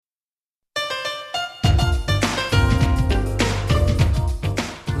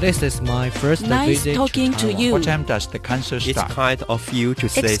This is my first Nice visit talking to you. What time does the concert It's start? kind of you to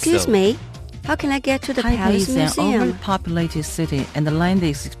say Excuse so. me, how can I get to the Taipei Palace is an Museum? overpopulated city and the land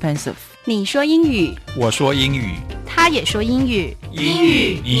is expensive. 你说英语，我说英语，他也说英语，英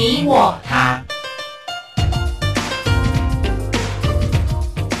语你我他。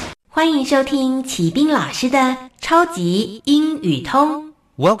欢迎收听齐斌老师的超级英语通。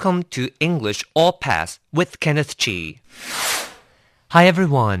Welcome to English All Pass with Kenneth Chi. Hi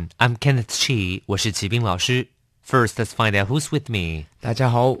everyone, I'm Kenneth Chi. 我是齐斌老师。First, let's find out who's with me. 大家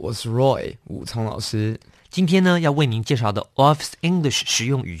好，我是 Roy 武聪老师。今天呢，要为您介绍的 Office English 实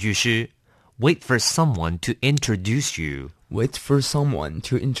用语句是 Wait for someone to introduce you. Wait for someone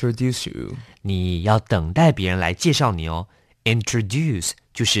to introduce you. 你要等待别人来介绍你哦。Introduce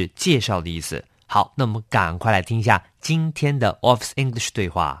就是介绍的意思。好，那我们赶快来听一下今天的 Office English 对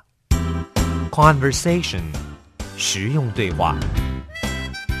话。Conversation 实用对话。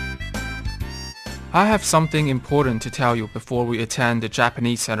I have something important to tell you before we attend the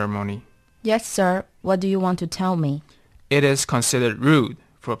Japanese ceremony. Yes, sir. What do you want to tell me? It is considered rude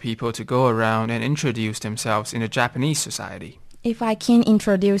for people to go around and introduce themselves in the Japanese society. If I can't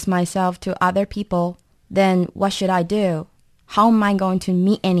introduce myself to other people, then what should I do? How am I going to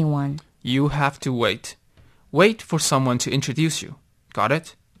meet anyone? You have to wait. Wait for someone to introduce you. Got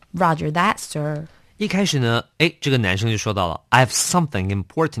it? Roger that, sir. 一开始呢，这个男生就说到了 I have something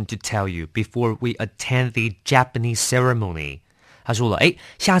important to tell you before we attend the Japanese ceremony. 他说了，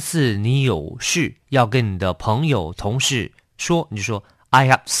下次你有事要跟你的朋友、同事说，你就说 I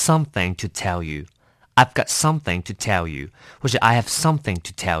have something to tell you. I've got something to tell you. 或是 I have something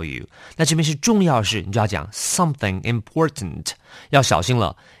to tell you. 那这边是重要事，你就要讲 something important. 要小心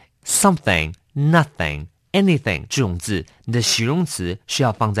了 something, nothing, anything 这种字，你的形容词是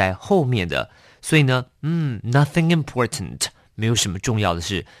要放在后面的。所以呢nothing important 没有什么重要的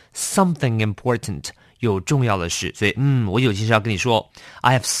事 something important 有重要的事，所以我有件事要跟你说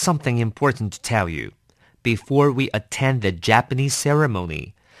I have something important to tell you before we attend the Japanese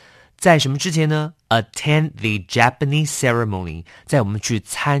ceremony. 在什么之前呢 attend the Japanese ceremony 在我们去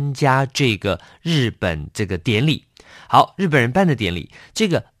参加这个日本这个典礼。好，日本人办的典礼，这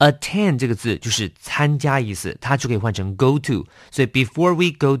个 attend 这个字就是参加意思，它就可以换成 go to。所以 before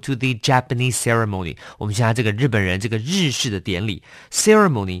we go to the Japanese ceremony， 我们参加这个日本人这个日式的典礼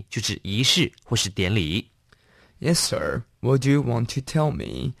 ，ceremony 就是仪式或是典礼。Yes, sir. What do you want to tell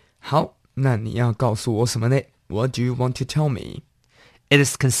me? 好，那你要告诉我什么呢 ？What do you want to tell me? It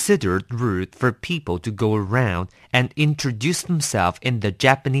is considered rude for people to go around and introduce themselves in the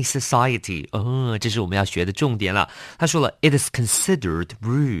Japanese society. 这是我们要学的重点了。他说了 It is considered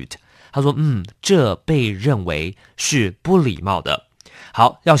rude. 他说这被认为是不礼貌的。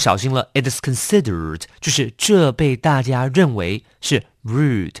好，要小心了 It is considered 就是这被大家认为是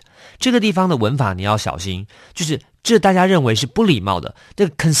rude. 这个地方的文法你要小心，就是这大家认为是不礼貌的。这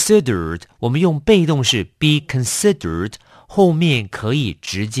个 considered 我们用被动式 be considered后面可以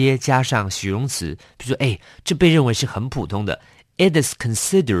直接加上形容词，比如说这被认为是很普通的 It is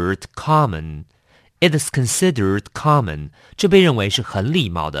considered common. It is considered common. 这被认为是很礼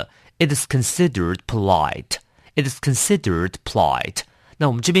貌的 It is considered polite. It is considered polite. 那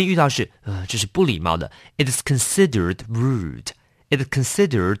我们这边遇到是这是不礼貌的 It is considered rude. It is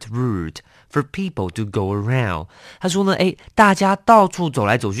considered rude for people to go around. 他说呢大家到处走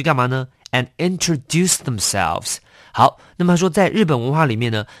来走去干嘛呢 And introduce themselves. 好，那么说在日本文化里面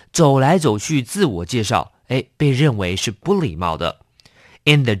呢，走来走去自我介绍被认为是不礼貌的。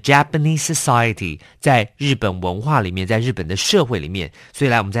In the Japanese society 在日本文化里面，在日本的社会里面，所以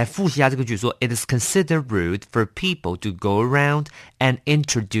来我们再复习一下这个句说 It is considered rude for people to go around and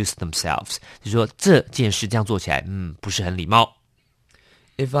introduce themselves. 就是说这件事这样做起来不是很礼貌。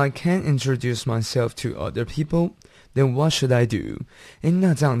If I can't introduce myself to other people, then what should I do?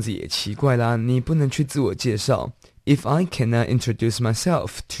 那这样子也奇怪啦，你不能去自我介绍。If I cannot introduce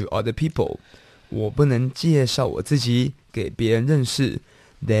myself to other people, 我不能介绍我自己给别人认识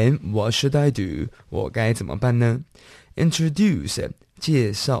then what should I do? 我该怎么办呢 Introduce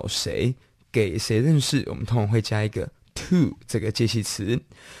介绍谁给谁认识，我们通常会加一个 to 这个介系词，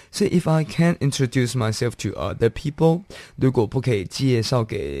所以 if I can't introduce myself to other people, 如果不可以介绍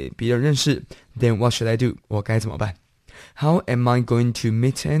给别人认识 then what should I do? 我该怎么办How am I going to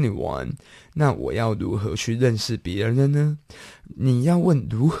meet anyone? 那我要如何去认识别人呢？你要问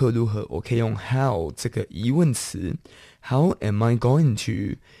如何，我可以用 how 这个疑问词。How am I going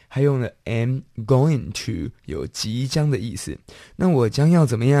to? 还用了 am going to 有即将的意思。那我将要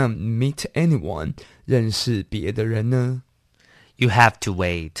怎么样 meet anyone 认识别的人呢？ You have to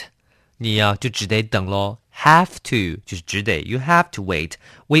wait. 你就只得等咯 have to 就是只得 you have to wait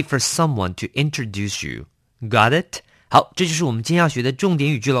for someone to introduce you. Got it? 好，这就是我们今天要学的重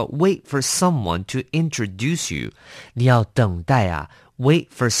点语句了。Wait for someone to introduce you. 你要等待啊 Wait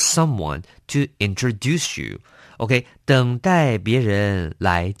for someone to introduce you. OK, 等待别人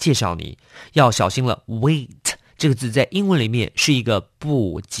来介绍你。要小心了 Wait这个字在英文里面是一个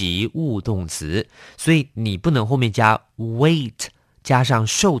不及物动词，所以你不能后面加 wait 加上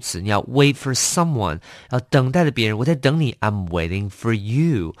受词，你要 wait for someone， 要等待的别人，我在等你 I'm waiting for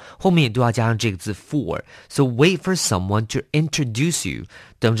you， 后面都要加上这个字 for， so wait for someone to introduce you，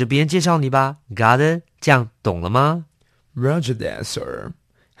 等着别人介绍你吧 Got it？ 这样懂了吗？ Roger that, sir.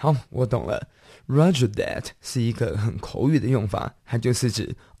 好，我懂了。Roger that 是一个很口语的用法，它就是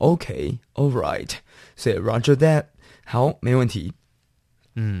指 OK, alright， 所以 Roger that 好，没问题。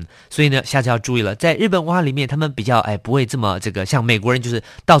所以呢，下次要注意了，在日本文化里面，他们比较不会这么像美国人就是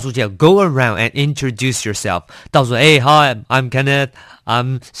到处叫 go around and introduce yourself， 到处hi I'm Kenneth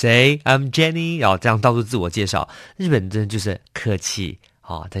I'm 谁 I'm Jenny， 然后这样到处自我介绍。日本人就是客气。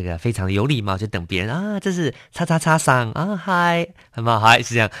这个非常的有礼貌，就等别人啊，这是叉叉叉桑啊，嗨，很好，嗨，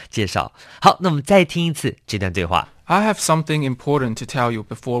是这样介绍。好，那我们再听一次这段对话。I have something important to tell you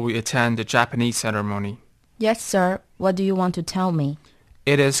before we attend the Japanese ceremony. Yes, sir. What do you want to tell me?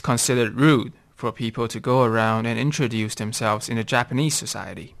 It is considered rude for people to go around and introduce themselves in the Japanese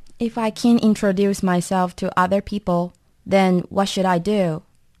society. If I can't introduce myself to other people, then what should I do?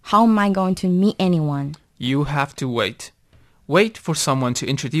 How am I going to meet anyone? You have to wait. Wait for someone to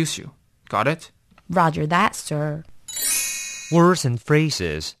introduce you. Got it? Roger that, sir. Words and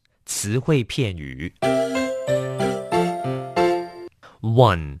phrases 词汇片语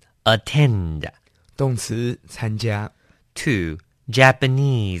 1. Attend 动词参加， 2.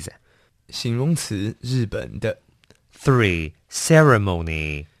 Japanese 形容词日本的， 3.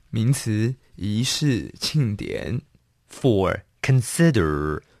 Ceremony 名词仪式庆典， 4.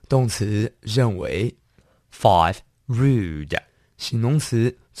 Consider 动词认为， 5. Rude 形容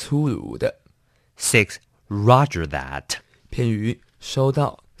词粗鲁的， 6. Roger that 片语收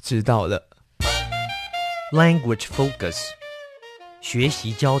到知道了。 Language focus 学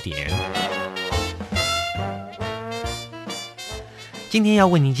习焦点今天要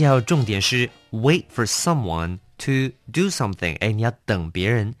为您介绍的重点是 Wait for someone to do something 你要等别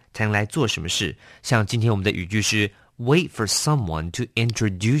人才能来做什么事，像今天我们的语句是 Wait for someone to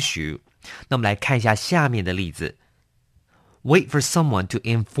introduce you。 那我们来看一下下面的例子Wait for someone to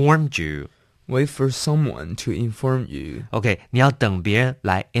inform you. Wait for someone to inform you. OK, 你要等别人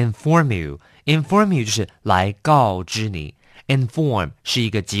来 inform you. Inform you 就是来告知你。Inform 是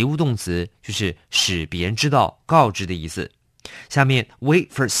一个及物动词，就是使别人知道、告知的意思。下面 wait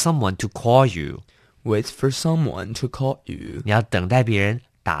for someone to call you. Wait for someone to call you. 你要等待别人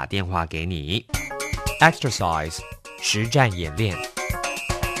打电话给你。Exercise 实战演练。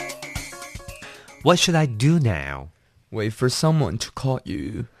What should I do now?Wait for someone to call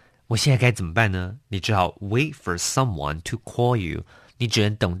you. 我现在该怎么办呢？你只好 wait for someone to call you. 你只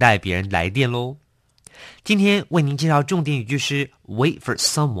能等待别人来电咯。今天为您介绍重点语句是 wait for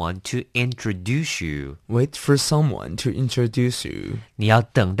someone to introduce you. Wait for someone to introduce you. 你要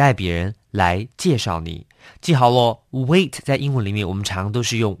等待别人来介绍你。记好咯 wait 在英文里面我们常都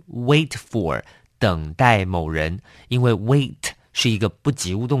是用 wait for 等待某人，因为 wait 是一个不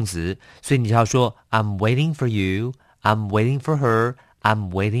及物动词，所以你就要说 I'm waiting for you.I'm waiting for her.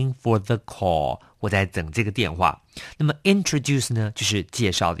 I'm waiting for the call. 我在等这个电话。那么 introduce 呢，就是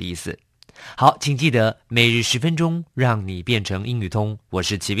介绍的意思。好，请记得每日10分钟，让你变成英语通。我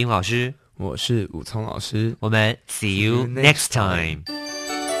是齐斌老师，我是武聪老师。我们 see you next time.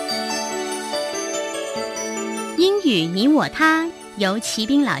 英语你我他由齐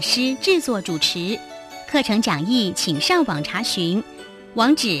斌老师制作主持，课程讲义请上网查询。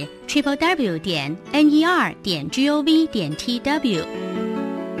网址 www.ner.gov.tw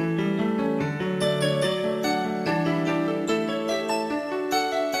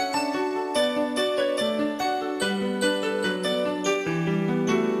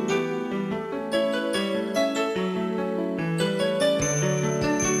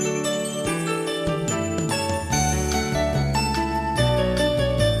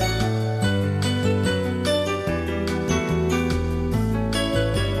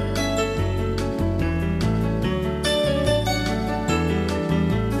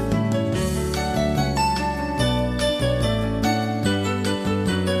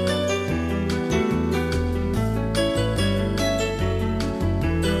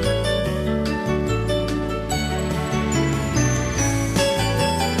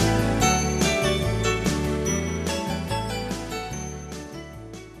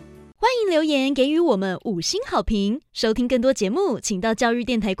欢迎留言给予我们5星好评。收听更多节目，请到教育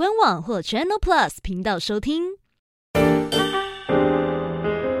电台官网或 Channel Plus 频道收听。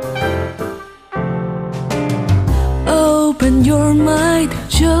Open your mind，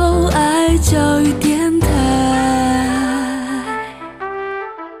就